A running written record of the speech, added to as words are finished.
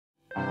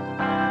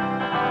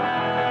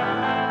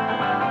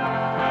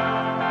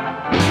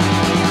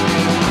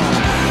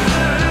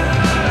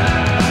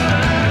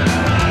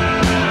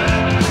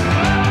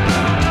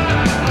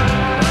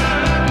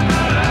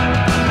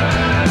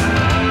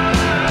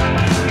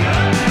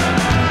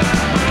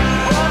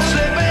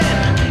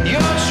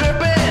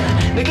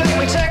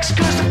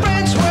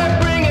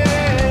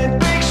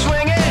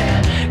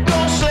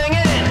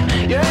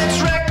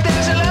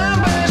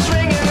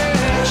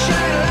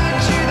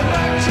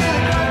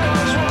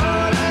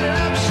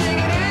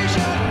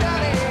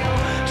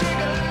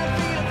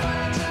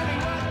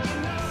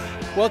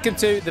Welcome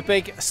to the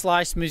Big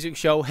Slice Music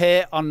Show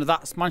here on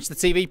That's Manchester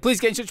TV. Please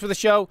get in touch with the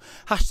show.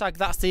 Hashtag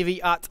That's TV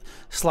at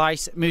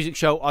Slice Music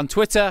Show on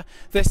Twitter.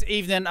 This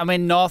evening I'm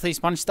in North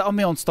East Manchester on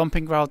my own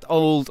stomping ground,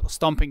 old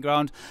stomping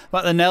ground. I'm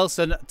at the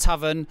Nelson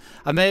Tavern.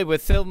 I'm here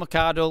with Phil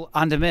McArdle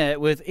and I'm here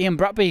with Ian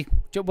Bratby.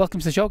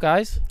 Welcome to the show,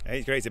 guys. Hey,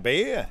 it's great to be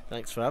here.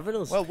 Thanks for having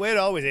us. Well, we're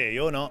always here,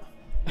 you're not.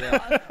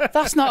 Yeah.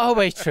 That's not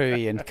always true,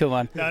 Ian. Come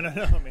on. No,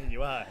 I mean,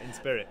 you are, in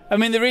spirit. I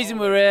mean, the reason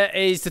we're here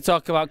is to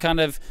talk about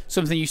kind of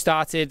something you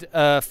started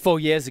 4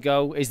 years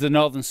ago, is the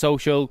Northern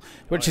Social,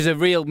 which is a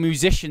real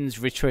musicians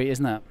retreat,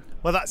 isn't it?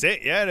 Well, that's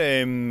it,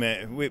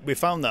 yeah. We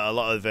found that a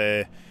lot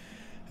of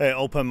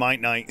open mic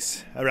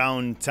nights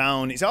around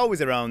town, it's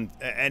always around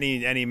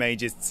any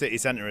major city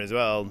centre as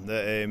well,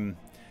 that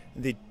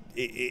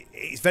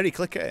it's very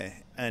cliquey.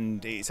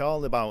 And it's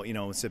all about, you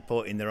know,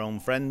 supporting their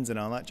own friends and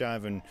all that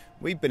jive. And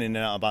we've been in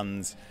and out of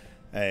bands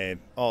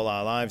all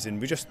our lives,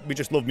 and we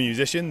just love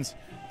musicians.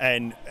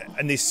 And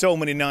there's so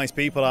many nice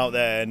people out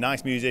there,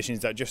 nice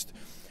musicians that just,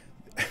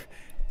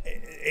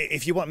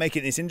 if you want to make it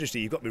in this industry,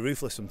 you've got to be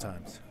ruthless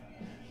sometimes.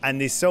 And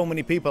there's so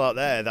many people out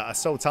there that are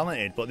so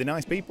talented, but they're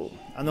nice people,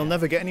 and they'll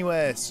never get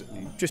anywhere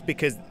just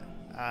because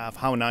of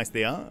how nice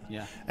they are.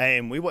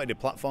 Yeah. We wanted a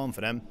platform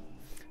for them,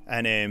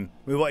 and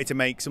we wanted to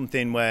make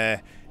something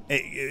where.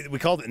 We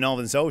called it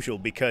Northern Social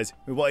because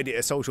we wanted it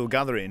a social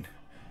gathering.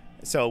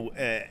 So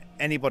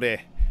anybody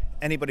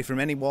from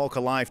any walk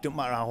of life, don't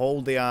matter how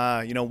old they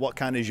are, you know, what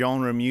kind of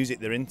genre of music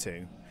they're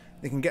into,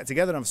 they can get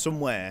together and have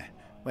somewhere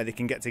where they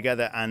can get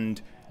together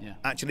and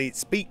actually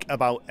speak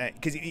about.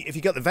 Because if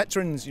you got the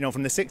veterans, you know,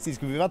 from the 60s, because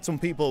we've had some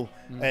people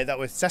that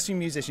were session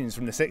musicians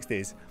from the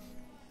 60s,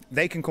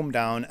 they can come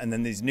down, and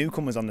then there's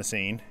newcomers on the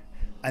scene.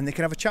 And they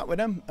can have a chat with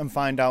them and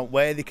find out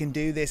where they can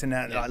do this and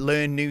like,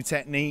 learn new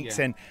techniques,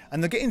 and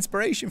they'll get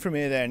inspiration from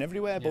here, there and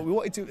everywhere. But we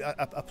wanted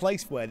to a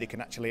place where they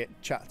can actually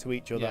chat to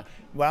each other,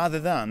 rather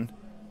than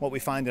what we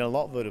find in a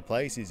lot of other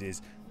places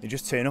is they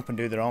just turn up and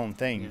do their own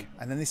thing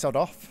and then they sod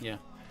off. Yeah.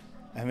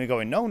 And we're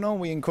going, no,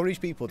 we encourage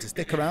people to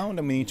stick around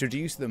and we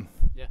introduce them.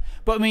 Yeah.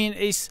 But I mean,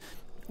 it's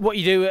what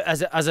you do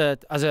as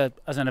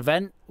an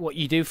event, what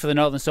you do for the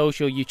Northern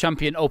Social, you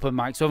champion open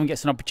mic, so everyone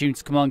gets an opportunity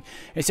to come along.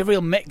 It's a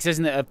real mix,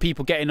 isn't it, of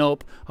people getting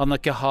up on the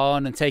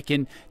cajon and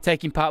taking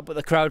part, but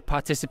the crowd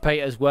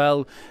participate as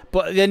well.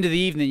 But at the end of the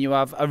evening, you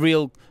have a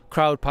real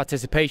crowd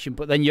participation,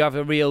 but then you have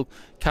a real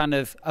kind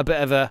of a bit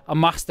of a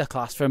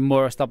masterclass from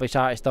more established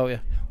artists, don't you?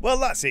 Well,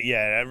 that's it,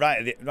 yeah.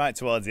 Right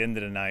towards the end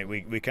of the night,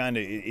 we kind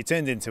of it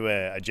turned into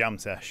a jam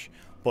sesh.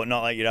 But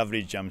not like your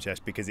average jam sesh,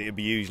 because it would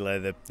be usually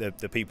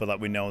the people that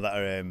we know that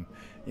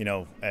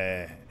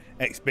are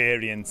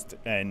experienced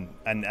and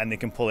they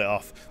can pull it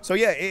off. So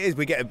yeah, it is.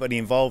 We get everybody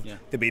involved. Yeah.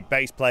 There'll be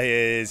bass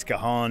players,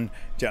 cajon, do you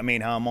know what I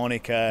mean,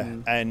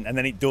 harmonica, and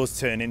then it does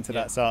turn into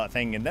that sort of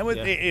thing. And then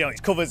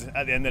it's covers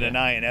at the end of the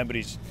night, and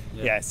everybody's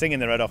singing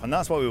their head off. And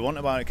that's what we want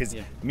about it, because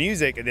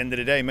music at the end of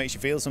the day makes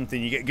you feel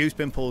something. You get goose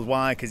pimples.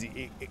 Why? Because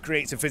it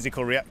creates a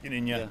physical reaction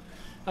in you. Yeah.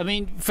 I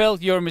mean, Phil,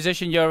 you're a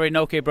musician, you're in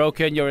OK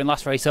Broken, you're in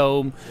Last Race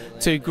Home,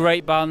 two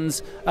great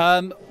bands.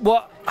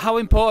 How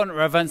important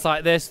are events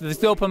like this? There's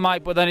the open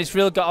mic, but then it's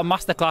really got a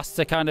masterclass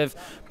to kind of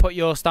put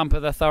your stamp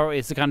of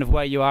authority to kind of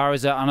where you are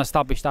as an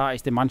established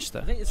artist in Manchester.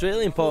 I think it's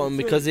really important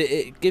because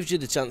it gives you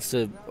the chance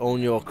to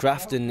own your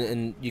craft,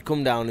 and you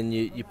come down and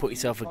you put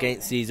yourself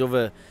against these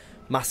other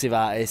massive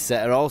artists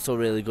that are also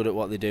really good at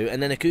what they do,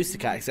 and then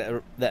acoustic acts that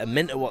are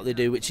mint at what they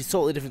do, which is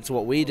totally different to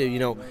what we do. You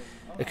know,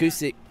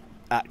 acoustic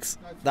acts,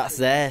 that's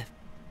their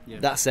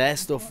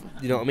stuff,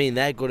 you know what I mean,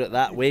 they're good at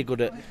that, we're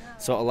good at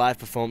sort of live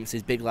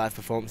performances, big live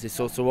performances,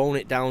 so to own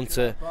it down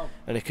to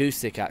an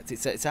acoustic act,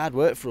 it's hard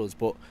work for us,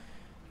 but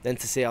then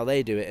to see how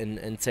they do it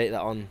and take that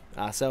on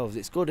ourselves,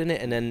 it's good, isn't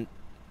it? And then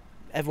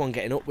everyone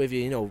getting up with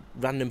you, you know,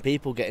 random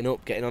people getting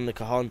up, getting on the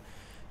cajon,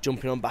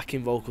 jumping on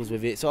backing vocals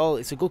with you,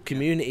 it's a good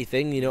community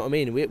thing, you know what I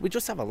mean? We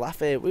just have a laugh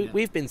here.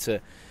 We've been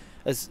to,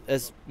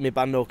 as my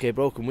band OK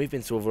Broken, we've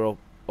been to other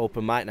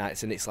open mic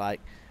nights, and it's like,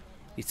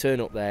 you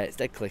turn up there, it's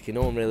dead clicky,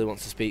 no one really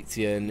wants to speak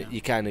to you, and you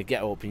kind of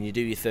get up and you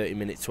do your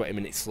 30-minute,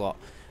 20-minute slot,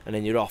 and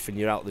then you're off and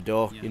you're out the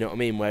door, you know what I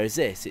mean? Whereas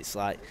this, it's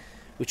like,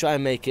 we try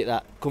and make it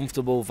that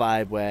comfortable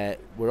vibe where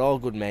we're all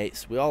good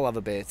mates, we all have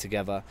a beer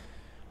together,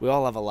 we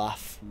all have a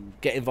laugh,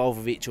 get involved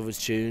with each other's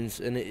tunes,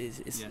 and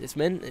it's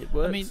mint, it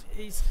works.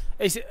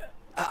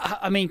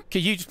 I mean,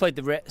 because you just played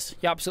the Ritz,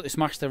 you absolutely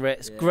smashed the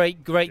Ritz. Yeah.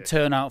 Great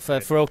turnout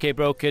for OK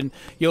Broken.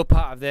 You're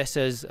part of this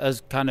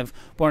as kind of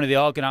one of the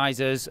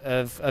organisers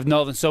of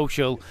Northern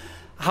Social.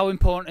 How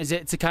important is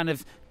it to kind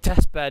of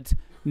testbed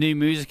new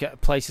music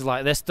at places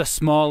like this, the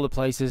smaller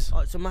places? Oh,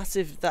 it's a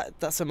massive.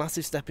 That's a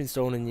massive stepping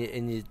stone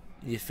in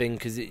your thing,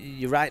 because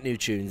you write new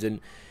tunes, and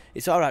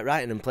it's all right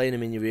writing and playing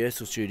them in your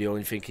rehearsal studio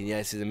and thinking, yeah,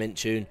 this is a mint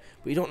tune,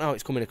 but you don't know how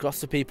it's coming across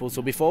to people.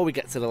 So before we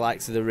get to the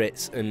likes of the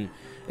Ritz and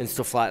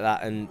stuff like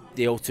that, and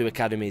the O2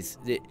 Academies,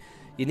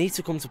 you need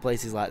to come to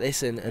places like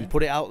this and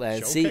put it out there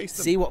and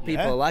see what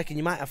people are like. And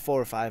you might have 4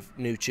 or 5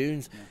 new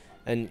tunes,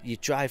 and you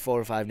try 4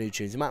 or 5 new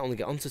tunes, you might only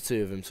get onto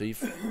 2 of them, so you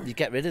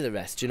get rid of the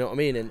rest. Do you know what I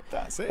mean? And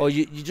that's it. Or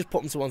you just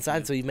put them to one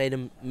side, so you made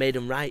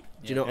them right.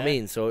 Do you know what I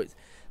mean? So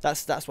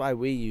that's why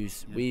we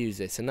use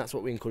this, and that's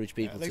what we encourage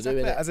people to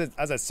do.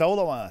 As a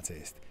solo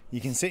artist, you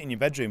can sit in your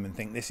bedroom and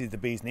think this is the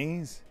bee's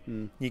knees.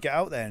 You get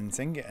out there and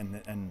sing it,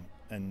 and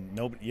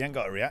nobody, you ain't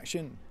got a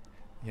reaction.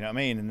 You know what I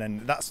mean? And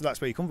then that's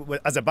where you come from.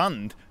 As a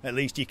band, at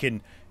least you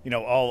can,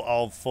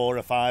 all 4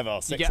 or 5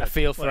 or 6. You get a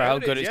feel for how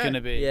good it's going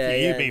to be.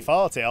 You be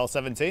 40, all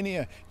 17 of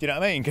you. Do you know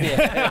what I mean?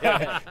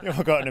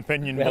 You've got an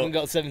opinion. We haven't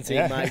got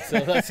 17, Mike, so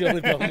that's the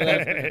only problem.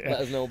 Let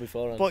us know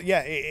beforehand. But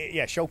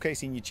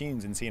showcasing your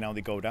tunes and seeing how they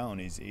go down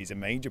is a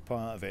major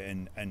part of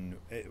it. And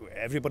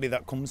everybody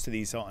that comes to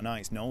these sort of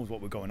nights knows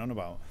what we're going on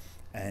about.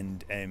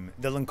 And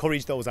they'll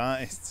encourage those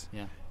artists.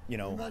 Yeah. You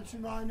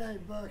mention my name,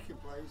 Burke,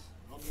 please.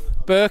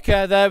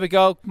 Burka, there we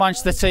go.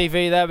 Manchester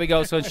TV, there we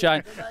go,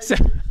 sunshine.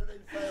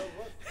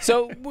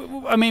 So,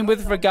 I mean,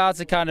 with regards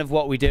to kind of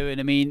what we're doing,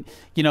 I mean,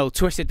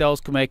 Twisted Dolls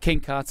come here, King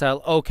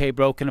Cartel, OK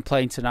Broken are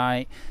playing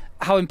tonight.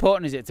 How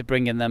important is it to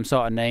bring in them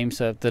sort of names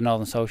to the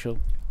Northern Social?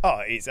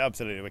 Oh, it's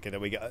absolutely wicked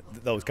that we get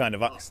those kind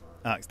of acts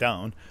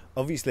down,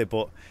 obviously,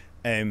 but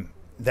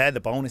they're the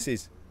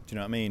bonuses. Do you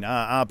know what I mean?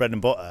 Our bread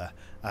and butter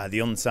are the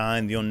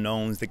unsigned, the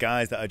unknowns, the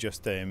guys that are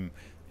just... when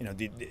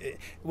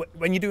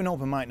you do an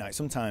open mic night,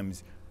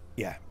 sometimes,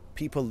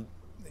 people,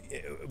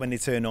 when they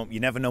turn up, you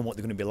never know what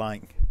they're going to be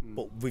like.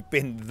 But we've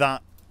been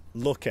that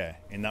lucky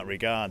in that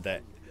regard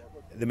that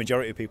the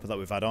majority of people that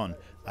we've had on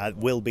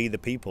will be the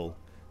people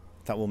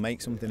that will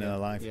make something in their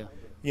life. Yeah.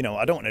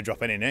 I don't want to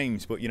drop any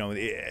names, but,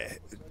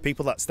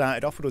 people that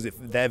started off with us, if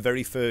their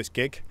very first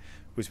gig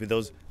was with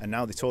us, and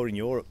now they tour in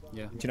Europe.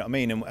 Yeah. Do you know what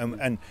I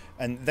mean?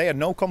 And they had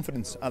no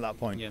confidence at that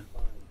point. Yeah.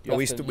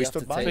 We stood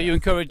by. So you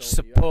encourage,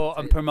 support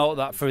and promote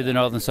that through the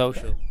Northern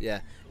Social?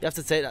 Yeah, you have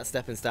to take that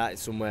step and start it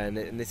somewhere,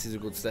 and this is a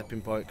good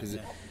stepping point, because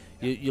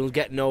you'll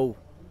get no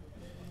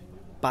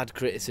bad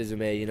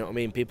criticism here, you know what I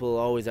mean? People will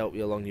always help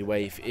you along your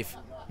way. If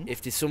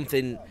there's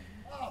something,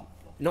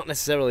 not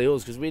necessarily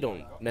us, because we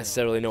don't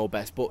necessarily know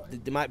best,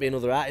 but there might be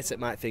another artist that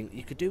might think,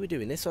 you could do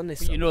doing this on this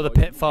song. You know the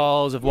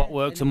pitfalls of what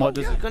works and what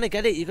doesn't. You're going to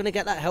get it, you're going to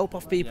get that help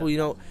off people,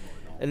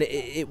 and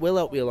it will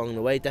help you along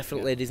the way,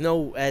 definitely. There's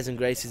no airs and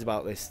graces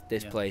about this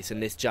place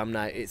and this jam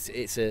night.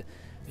 It's a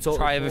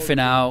try everything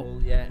out.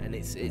 And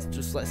it's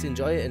just, let's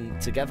enjoy it, and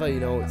together,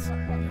 it's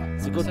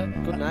a good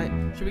night.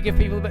 Should we give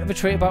people a bit of a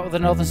treat about what the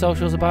Northern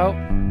Social's about?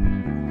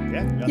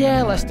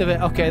 Yeah, let's do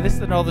it. Okay, this is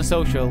the Northern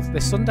Social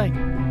this Sunday.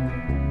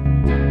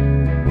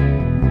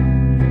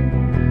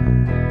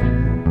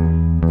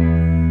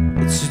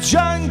 It's a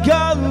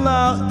jungle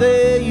out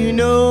there,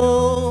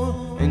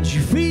 and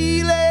you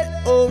feel it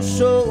oh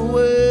so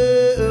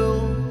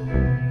well,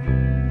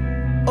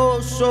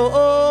 oh so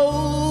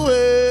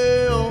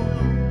well.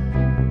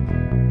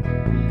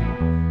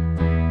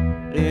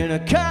 In a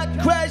car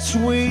crash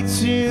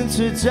waiting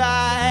to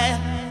die,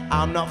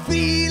 I'm not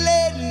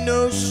feeling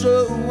no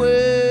so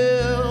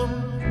well,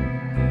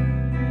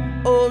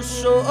 oh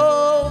so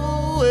well.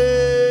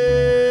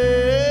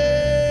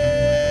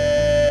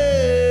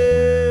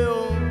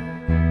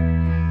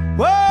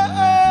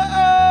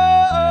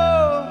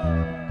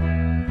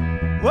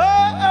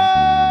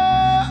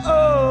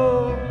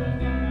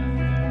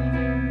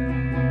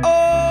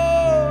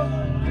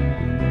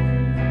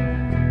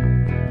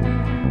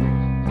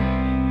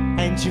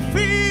 You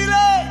feel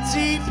it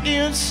deep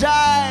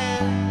inside,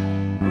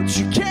 but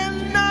you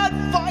cannot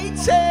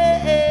fight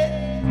it.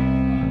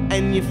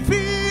 And you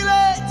feel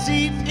it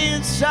deep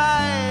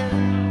inside,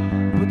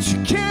 but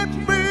you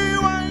can't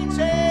rewind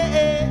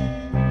it.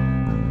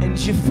 And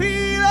you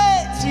feel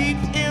it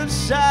deep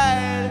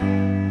inside,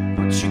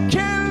 but you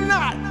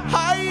cannot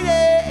hide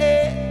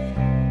it.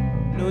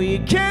 No, you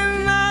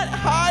cannot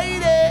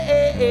hide it.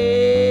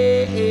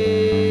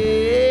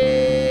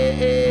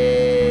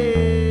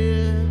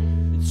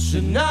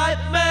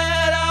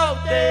 Nightmare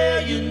out there,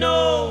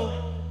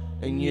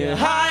 and you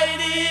hide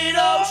it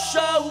oh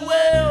so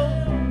well,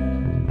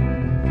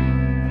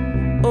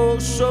 oh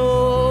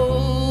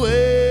so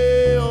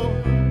well.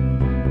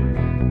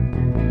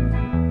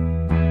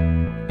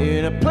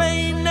 In a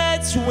plane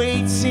that's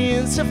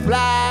waiting to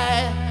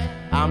fly,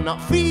 I'm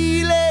not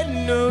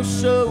feeling no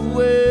so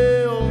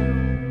well,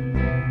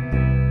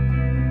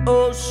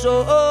 oh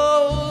so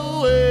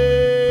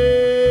well.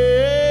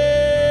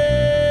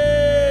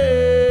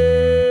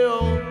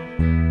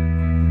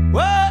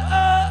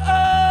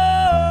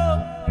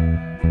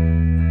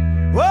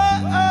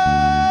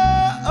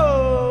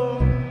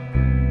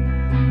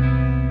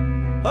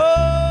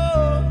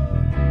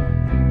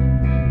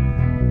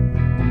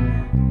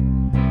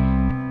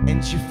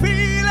 You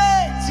feel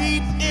it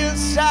deep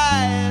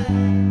inside,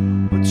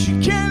 but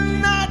you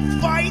cannot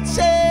fight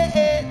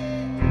it.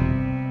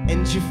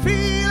 And you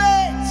feel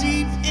it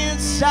deep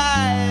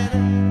inside,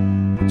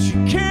 but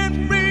you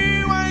can't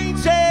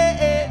rewind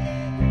it.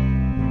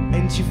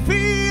 And you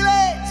feel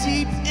it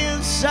deep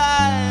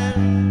inside,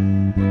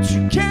 but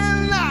you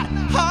cannot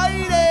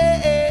hide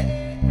it.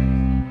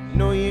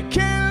 No, you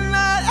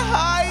cannot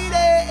hide it.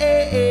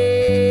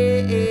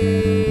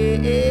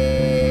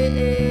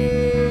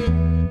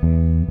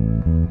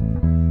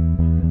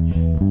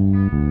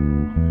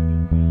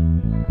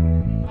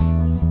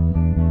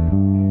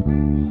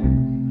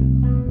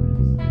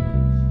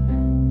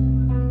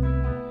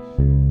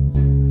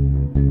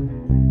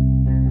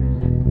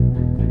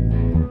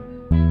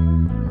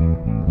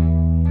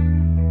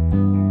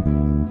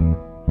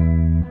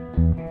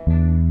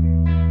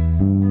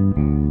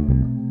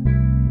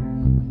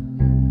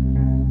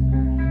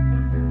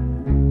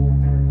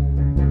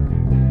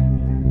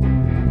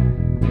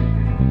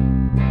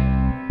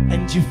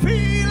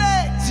 feel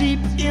it deep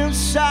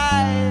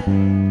inside,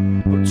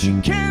 but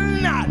you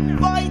cannot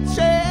fight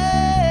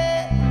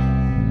it.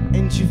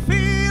 And you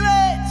feel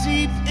it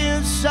deep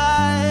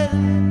inside,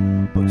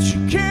 but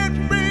you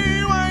can't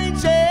rewind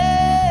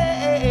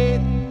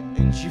it.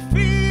 And you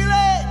feel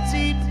it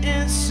deep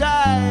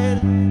inside,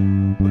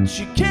 but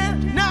you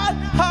cannot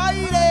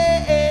hide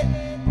it.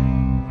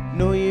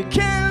 No, you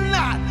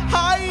cannot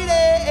hide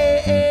it.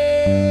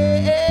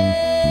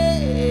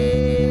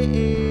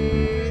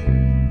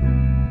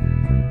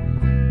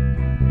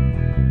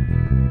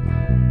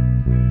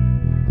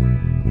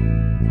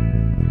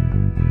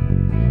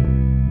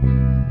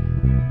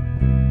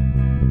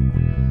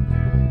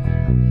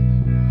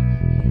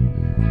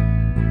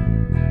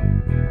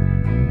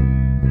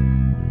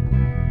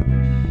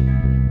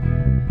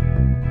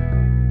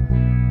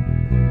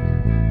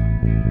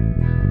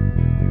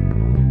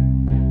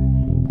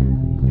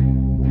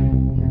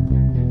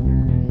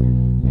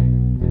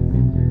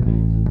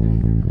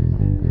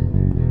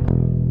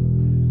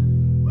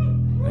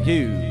 Thank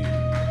you.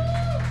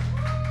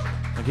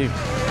 Thank you.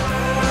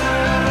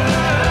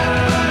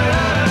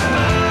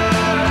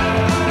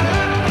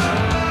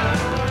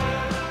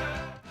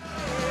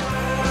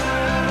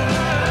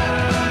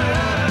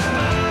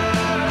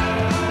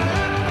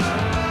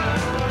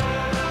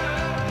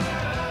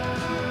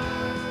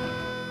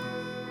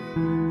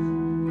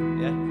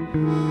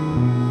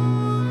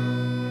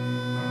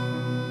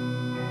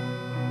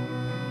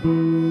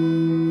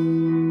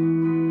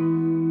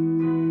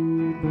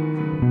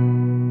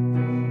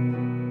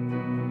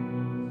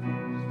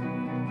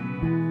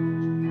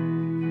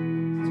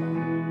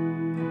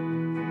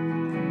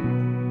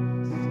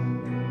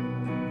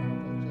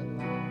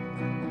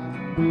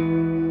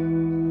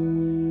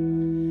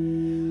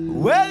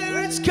 Whether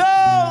it's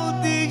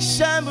cold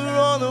December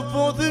or the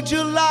 4th of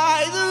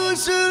July, there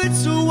was a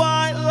little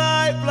white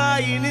light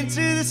flying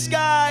into the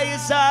sky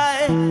as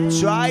I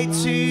tried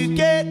to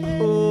get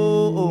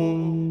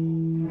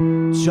home,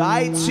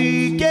 tried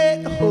to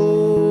get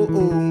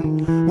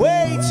home,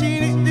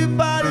 waiting at the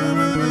bottom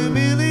of a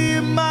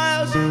million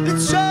miles. The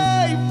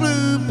train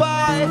flew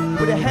by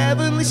with a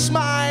heavenly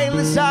smile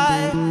as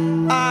I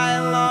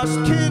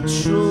lost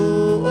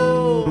control,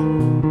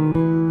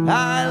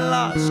 I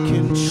lost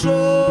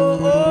control.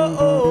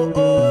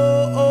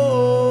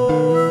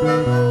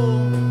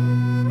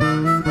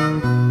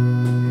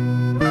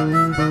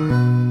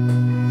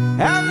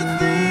 And the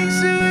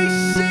things that we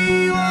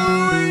see while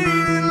we're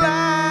waiting in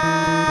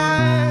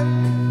line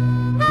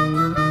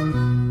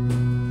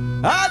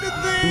are the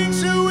things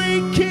that we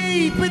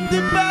keep at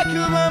the back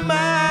of our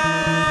mind.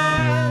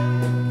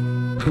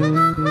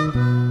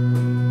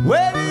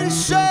 When the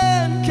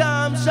sun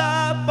comes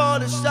up, all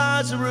the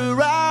stars are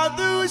around.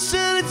 There was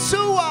a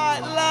little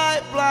white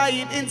light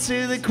flying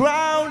into the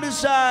ground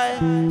as I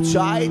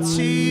tried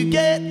to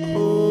get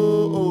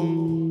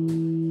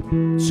home,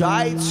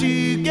 tried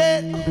to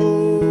get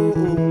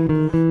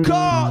home,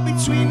 caught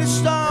between the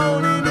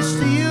stone and the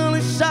steel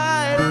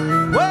inside,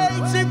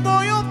 waiting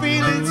for your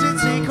feelings to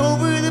take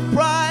over the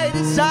pride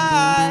as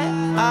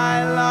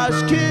I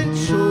lost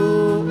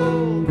control,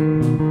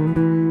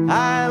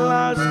 I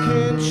lost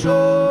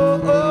control.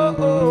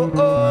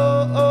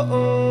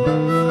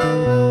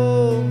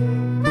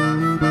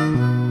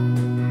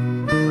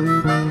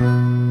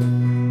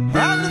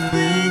 And the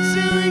things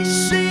that we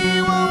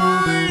see while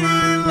we're waiting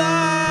in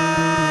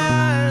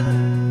line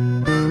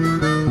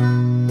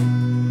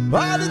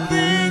are the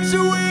things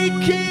that we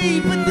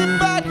keep at the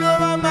back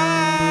of our mind.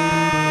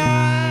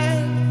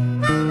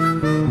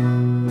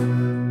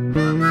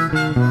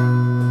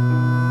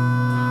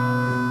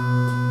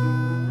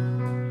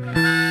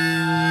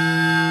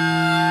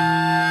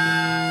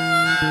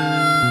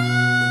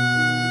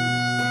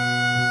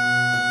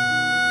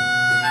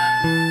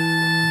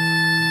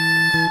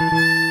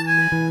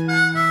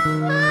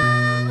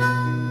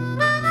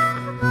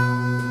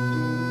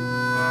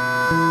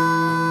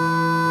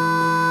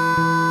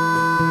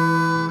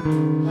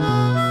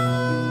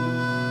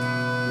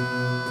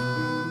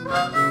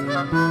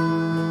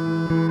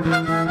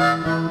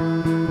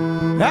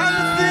 And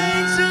the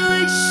things that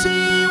we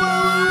see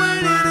while we're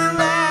waiting in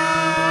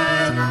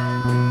line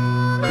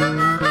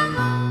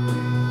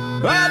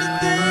are the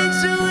things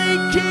that we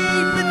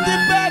keep at the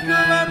back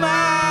of our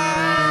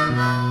mind.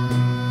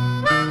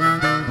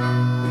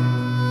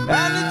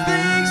 And the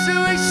things that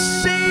we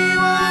see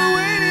while we're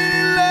waiting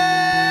in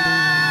line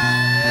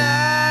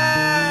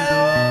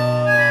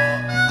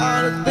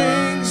are the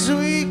things that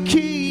we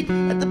keep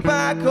at the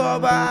back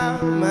of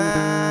our mind.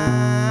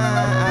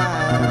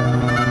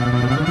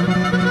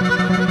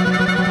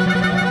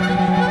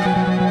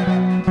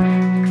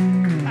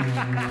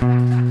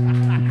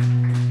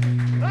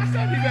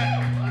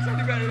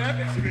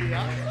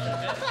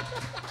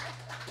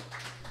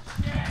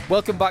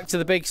 Welcome back to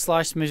the Big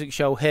Slice Music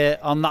Show here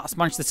on That's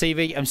Manchester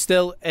TV. I'm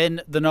still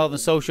in the Northern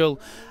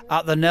Social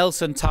at the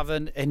Nelson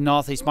Tavern in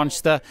North East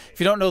Manchester. If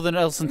you don't know the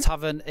Nelson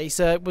Tavern,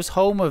 it was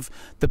home of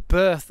the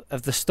birth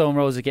of the Stone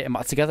Roses getting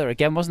back together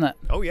again, wasn't it?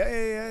 Oh yeah.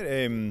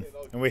 And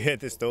we heard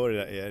the story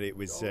that it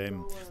was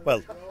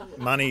well,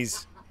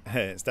 Manny's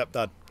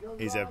stepdad.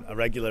 He's a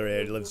regular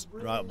here. He lives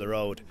right up the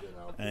road,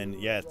 and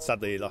yeah,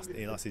 sadly he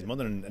lost his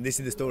mother. And this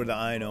is the story that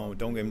I know.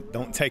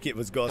 Don't take it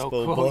as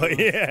gospel, but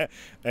yeah.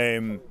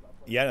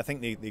 Yeah, I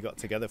think they got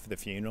together for the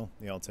funeral.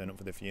 They all turned up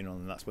for the funeral,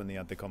 and that's when they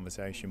had the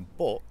conversation.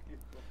 But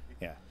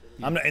yeah,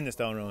 I'm not in the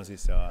Stone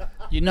Roses, so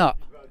you're not.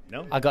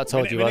 No, I got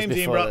told you was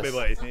before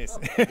this.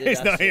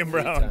 It's not Ian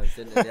Brown.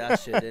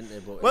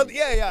 Well,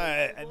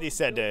 yeah. They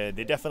said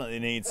they definitely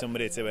need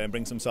somebody to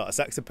bring some sort of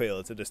sex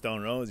appeal to the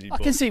Stone Roses. I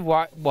can see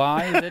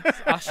why did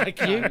Ash pick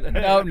you?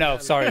 No,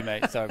 sorry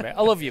mate.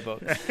 I love you, but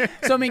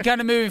so I mean,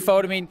 kind of moving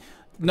forward. I mean,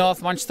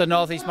 North Manchester,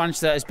 North East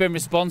Manchester has been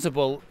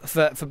responsible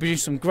for producing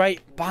some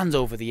great bands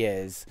over the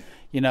years.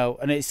 You know,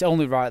 and it's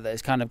only right that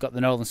it's kind of got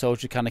the Northern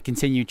Soldier kind of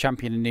continue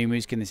championing new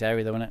music in this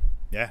area, though, isn't it?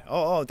 Yeah,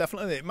 oh,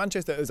 definitely.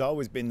 Manchester has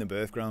always been the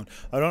birth ground.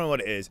 I don't know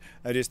what it is.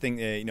 I just think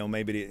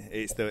maybe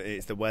it's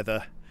the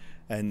weather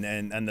and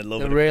the love.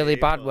 The of really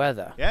bad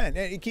weather. Yeah,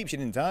 it keeps you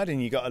inside,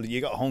 and you got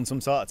to hone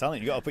some sort of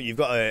talent. You've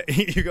got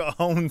to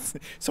hone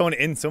someone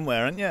in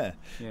somewhere, haven't you?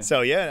 Yeah.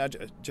 So yeah,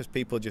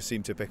 people just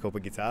seem to pick up a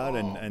guitar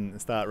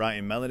and start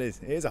writing melodies.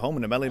 Here's a home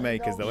of the melody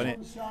makers, though,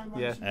 isn't it?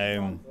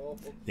 Yeah.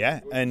 Yeah,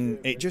 and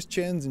it just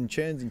churns and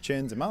churns and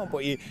churns them out.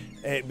 But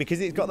because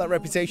it's got that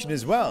reputation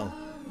as well,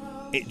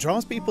 it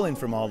draws people in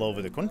from all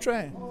over the country.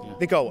 Yeah.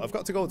 They go, I've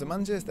got to go to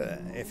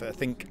Manchester if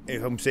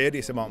I'm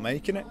serious about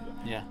making it.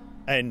 Yeah.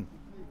 And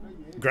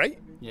great.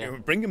 Yeah.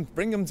 Bring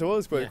them to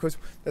us, because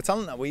the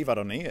talent that we've had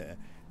on here,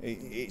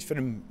 it's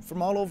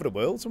from all over the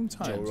world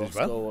sometimes. Joe Roscoe, as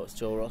well. what's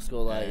Joe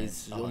Roscoe like?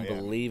 He's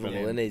unbelievable,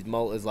 isn't he? He's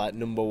Malta's like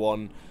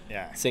 #1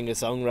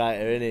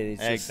 singer-songwriter, isn't he?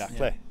 He's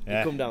exactly. He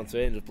come down to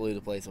it and just blew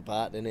the place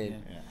apart, didn't he?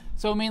 Yeah.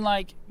 So I mean,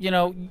 like,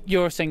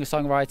 you're a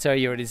singer-songwriter,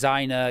 you're a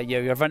designer,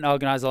 you're an event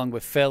organiser along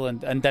with Phil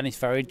and Dennis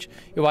Ferridge,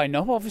 who I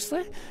know,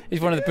 obviously.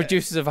 He's one of the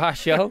producers of our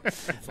show.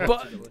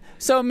 But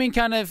so I mean,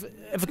 kind of,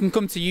 if I can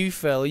come to you,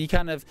 Phil, you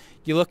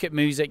look at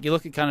music, you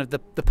look at kind of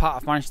the part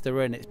of Manchester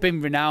we're in. It's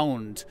been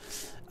renowned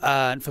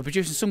for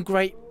producing some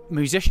great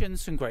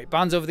musicians, some great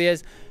bands over the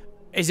years.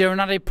 Is there an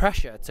added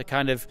pressure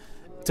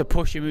to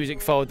push your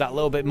music forward that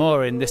little bit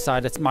more in this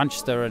side of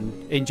Manchester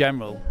and in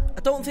general? I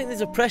don't think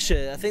there's a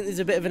pressure. I think there's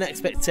a bit of an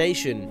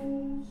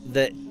expectation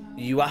that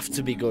you have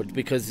to be good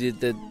because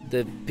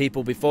the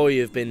people before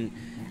you have been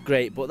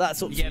great. But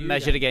that's up to you. Get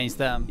measured against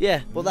them.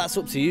 Yeah, but that's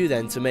up to you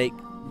then to make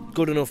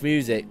good enough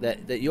music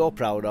that you're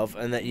proud of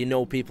and that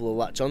people will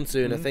latch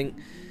onto. And I think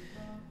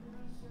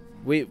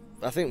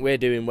we're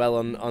doing well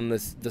on the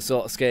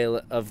sort of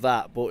scale of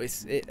that. But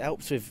it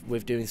helps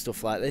with doing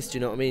stuff like this. Do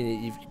you know what I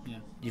mean?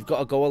 You've got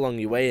to go along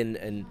your way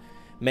and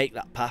make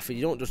that path.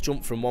 You don't just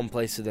jump from one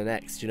place to the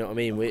next. Do you know what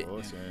I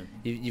mean?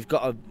 You've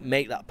got to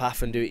make that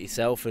path and do it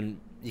yourself. And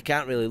you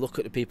can't really look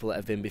at the people that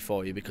have been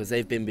before you because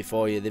they've been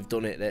before you. They've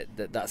done it.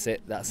 That's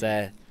it. That's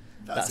their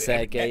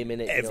game,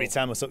 innit? Every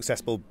time a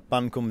successful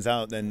band comes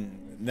out,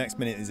 then next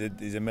minute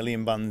there's a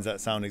million bands that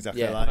sound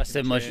exactly like it.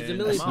 Similar. There's a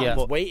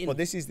million waiting. Well,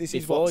 this is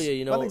before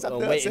you,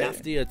 and waiting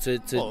after you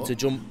to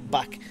jump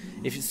back.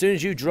 If as soon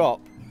as you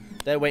drop,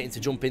 they're waiting to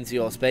jump into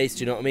your space. Do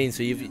you know what I mean?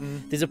 So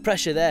there's a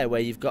pressure there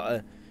where you've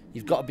got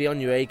to be on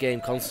your A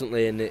game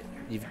constantly, and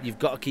you've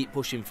got to keep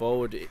pushing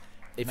forward.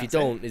 If you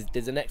don't,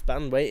 there's a next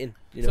band waiting.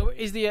 So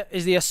is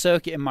the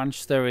circuit in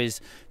Manchester is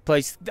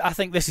place? I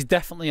think this is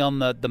definitely on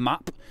the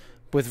map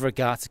with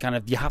regard to kind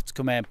of you have to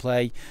come here and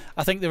play.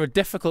 I think they're a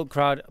difficult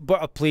crowd,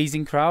 but a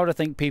pleasing crowd. I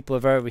think people are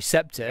very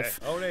receptive.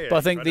 Yeah. But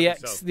I think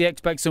they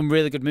expect some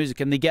really good music,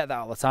 and they get that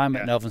all the time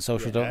at Northern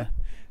Social, don't they?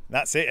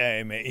 That's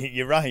it.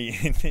 You're right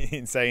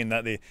in saying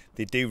that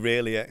they do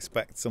really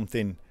expect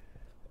something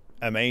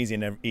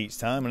amazing each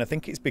time, and I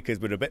think it's because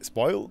we're a bit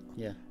spoiled.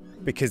 Yeah.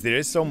 Because there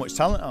is so much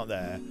talent out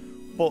there,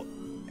 but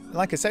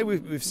like I say,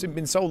 we've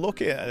been so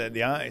lucky at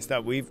the artists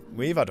that we've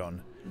had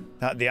on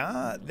that they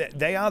are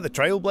the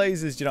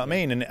trailblazers. Do you know what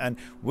I mean? And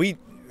we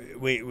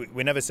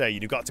never say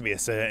you've got to be a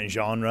certain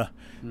genre.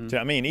 Do you know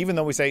what I mean? Even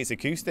though we say it's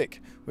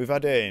acoustic, we've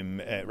had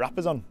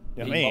rappers on.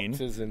 You know what I mean?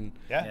 And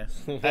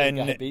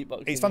and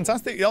it's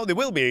fantastic. There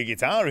will be a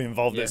guitar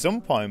involved at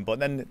some point, but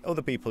then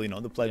other people,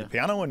 they play the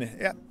piano,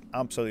 and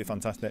absolutely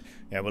fantastic.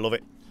 Yeah, we love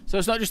it. So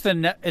it's not just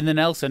in the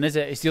Nelson, is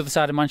it? It's the other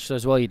side of Manchester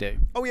as well. You do.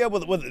 Oh yeah.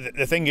 Well,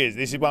 the thing is,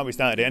 this is why we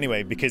started it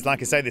anyway, because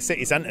like I say, the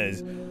city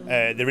centres,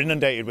 they're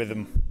inundated with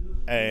them.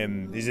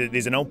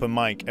 There's an open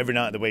mic every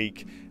night of the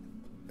week.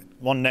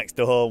 One next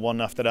door,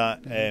 one after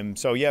that.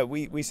 So yeah,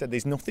 we said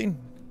there's nothing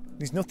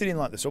in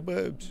like the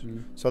suburbs.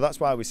 So that's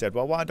why we said,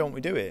 well, why don't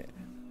we do it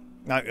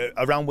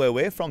around where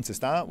we're from to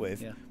start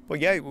with?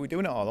 But yeah, we're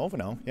doing it all over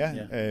now.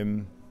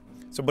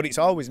 But it's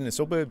always in the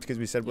suburbs because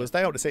we said, well,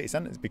 stay out of the city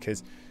centres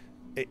because,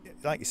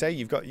 like you say,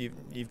 you've got your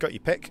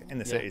pick in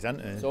the city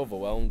centre. It's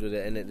overwhelmed with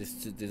it, and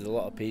there's a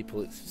lot of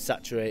people. It's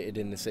saturated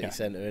in the city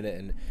centre, innit?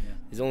 And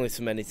there's only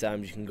so many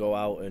times you can go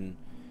out and.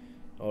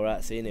 All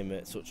right, seeing him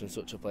at such and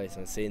such a place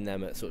and seeing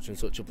them at such and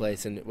such a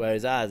place, and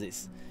whereas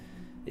ours,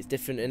 it's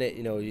different, innit?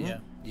 You know,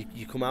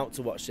 you come out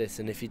to watch this,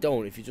 and if you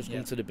don't, if you just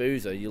come to the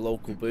boozer, your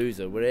local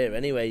boozer, we're here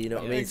anyway. You know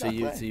what I mean?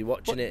 Exactly. So you're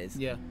watching it.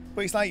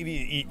 But it's like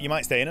you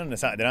might stay in on a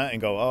Saturday night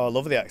and go, oh, I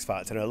love the X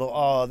Factor.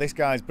 Oh, this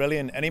guy's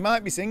brilliant, and he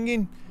might be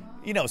singing,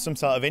 you know, some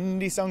sort of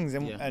indie songs,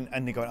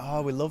 and they go,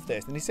 oh, we love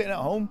this, and he's sitting at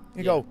home.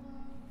 You go,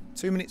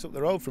 2 minutes up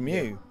the road from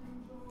you,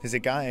 there's a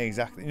guy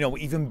exactly, you know,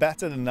 even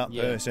better than that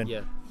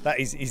person. That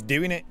he's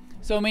doing it.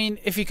 So I mean,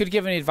 if you could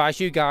give any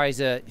advice, you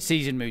guys are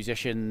seasoned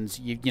musicians.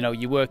 You know,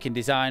 you work in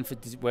design for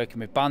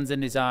working with bands in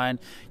design.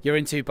 You're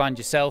into band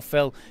yourself,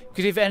 Phil.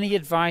 Could you give any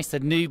advice to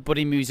new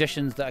budding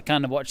musicians that are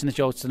kind of watching the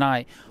show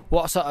tonight?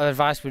 What sort of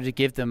advice would you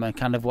give them, and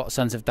kind of what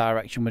sense of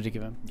direction would you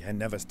give them? Yeah,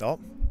 never stop.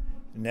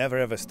 Never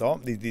ever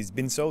stop. There's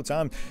been so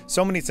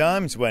many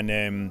times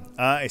when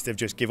artists have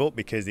just give up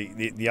because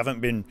they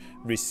haven't been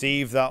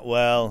received that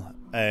well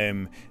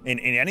in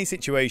any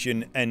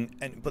situation,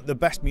 but the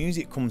best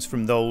music comes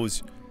from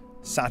those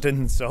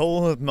saddened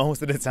souls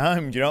most of the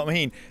time. Do you know what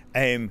I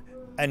mean?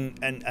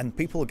 And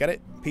people get it.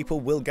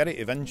 People will get it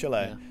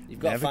eventually.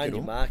 You've got to find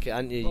your market,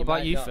 haven't you? What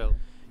about you, Phil?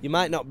 You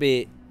might not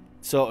be.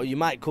 So you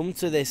might come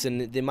to this,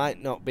 and they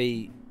might not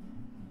be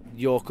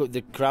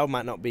the crowd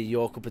might not be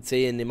your cup of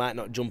tea, and they might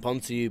not jump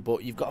onto you,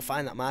 but you've got to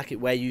find that market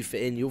where you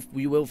fit in.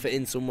 You will fit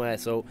in somewhere,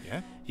 so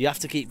you have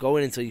to keep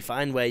going until you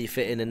find where you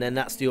fit in, and then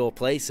that's your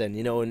place then,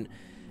 you know, and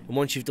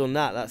once you've done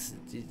that, that's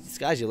the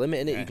sky's your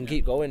limit, innit? You can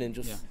keep going and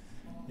just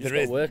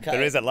work at it.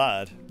 There is a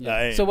lad.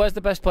 So where's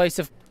the best place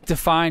to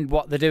find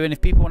what they're doing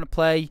if people want to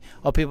play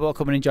or people want to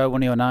come and enjoy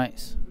one of your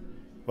nights?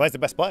 Where's the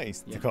best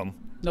place to come?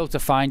 No, to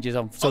find you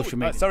on social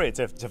media. Sorry,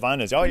 to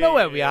find us. You know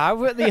where we are.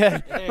 We're at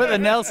the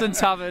Nelson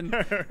Tavern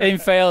in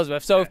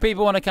Failsworth. So if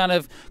people want to kind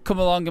of come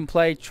along and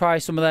play, try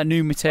some of their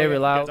new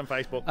material out. Get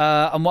on Facebook.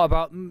 And what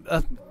about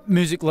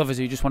music lovers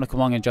who just want to come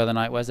along and enjoy the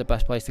night? Where's the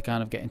best place to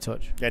kind of get in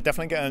touch? Yeah,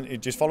 definitely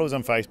just follow us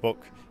on Facebook.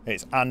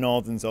 It's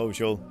Northern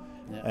Social.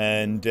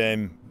 And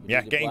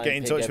get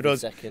in touch with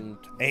us. Second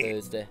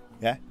Thursday.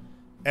 Yeah.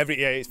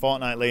 It's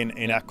fortnightly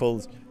in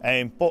Eccles.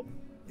 But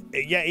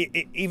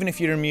even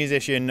if you're a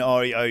musician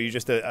or you're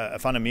just a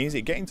fan of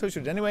music, get in touch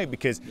with us anyway,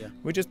 because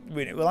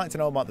we like to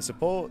know about the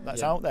support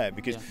that's out there,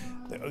 because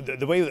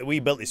the way that we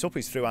built this up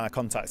is through our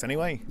contacts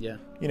anyway.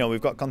 You know,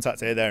 we've got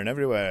contacts here, there and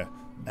everywhere,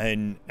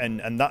 and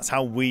that's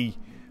how we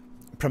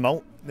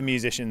promote the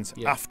musicians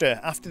after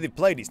they've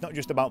played. It's not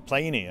just about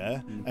playing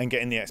here and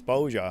getting the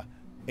exposure,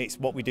 it's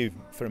what we do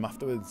for them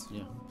afterwards.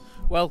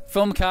 Well,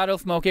 Phil McArdle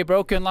from OK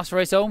Broken, Last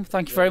Race Home,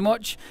 thank you very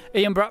much.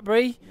 Ian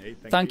Bradbury,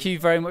 thank you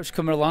very much for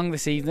coming along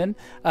this evening.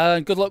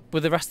 Good luck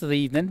with the rest of the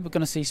evening. We're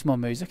going to see some more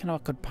music and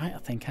have a good pint, I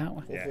think,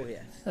 aren't we?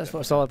 That's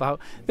what it's all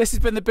about. This has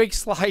been the Big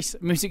Slice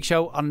Music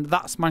Show on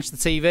That's Manchester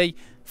TV.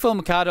 Phil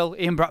McArdle,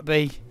 Ian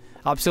Bradbury,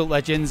 absolute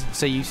legends.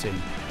 See you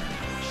soon.